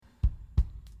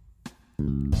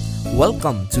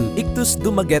Welcome to Ictus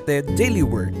Dumaguete Daily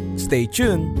Word. Stay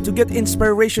tuned to get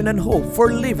inspiration and hope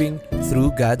for living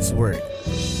through God's Word.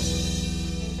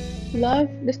 Love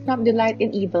does not delight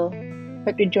in evil,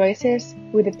 but rejoices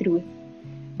with the truth.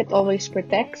 It always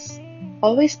protects,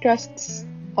 always trusts,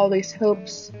 always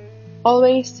hopes,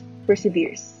 always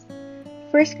perseveres.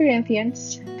 1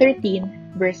 Corinthians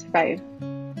 13, verse 5.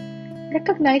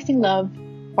 Recognizing Love,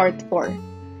 Part 4.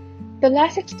 The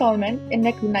last installment in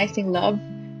Recognizing Love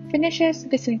finishes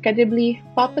this incredibly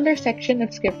popular section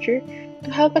of Scripture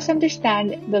to help us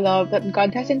understand the love that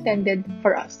God has intended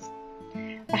for us.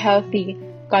 A healthy,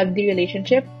 godly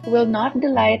relationship will not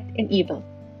delight in evil.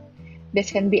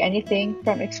 This can be anything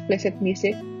from explicit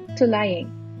music to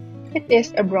lying. It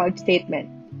is a broad statement,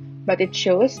 but it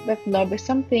shows that love is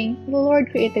something the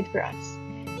Lord created for us,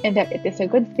 and that it is a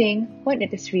good thing when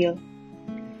it is real.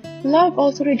 Love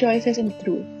also rejoices in the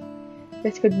truth.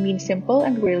 This could mean simple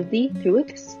and worldly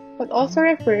truths, but also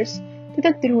refers to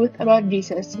the truth about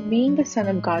Jesus being the Son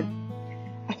of God.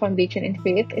 A foundation in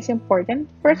faith is important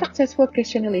for a successful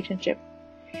Christian relationship.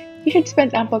 You should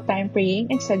spend ample time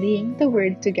praying and studying the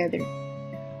Word together.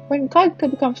 When God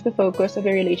becomes the focus of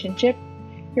a relationship,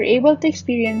 you're able to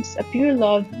experience a pure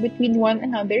love between one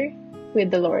another with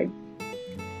the Lord.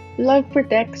 Love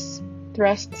protects,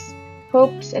 trusts,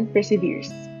 hopes, and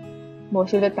perseveres.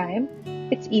 Most of the time,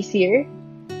 it's easier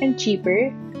and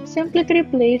cheaper simply to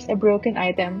replace a broken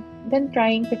item than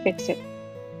trying to fix it.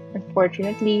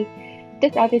 Unfortunately,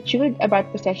 this attitude about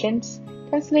possessions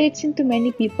translates into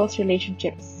many people's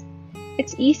relationships.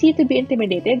 It's easy to be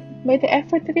intimidated by the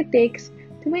effort that it takes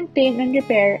to maintain and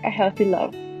repair a healthy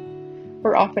love.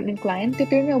 We're often inclined to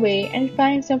turn away and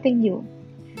find something new.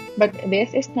 But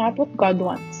this is not what God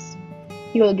wants.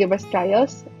 He will give us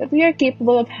trials that we are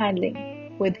capable of handling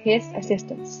with His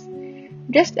assistance.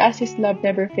 Just as His love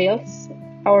never fails,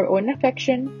 our own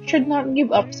affection should not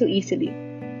give up so easily.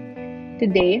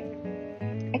 Today,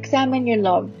 examine your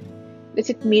love. Does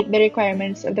it meet the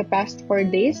requirements of the past 4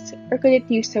 days, or could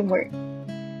it use some work?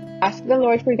 Ask the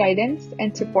Lord for guidance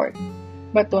and support,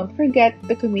 but don't forget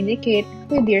to communicate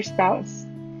with your spouse.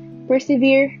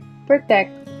 Persevere,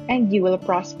 protect, and you will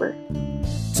prosper.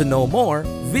 To know more,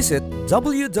 visit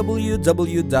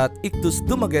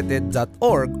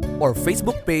www.ictusdumaguete.org or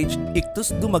Facebook page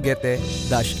Ictus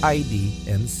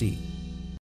Dumaguete-IDMC.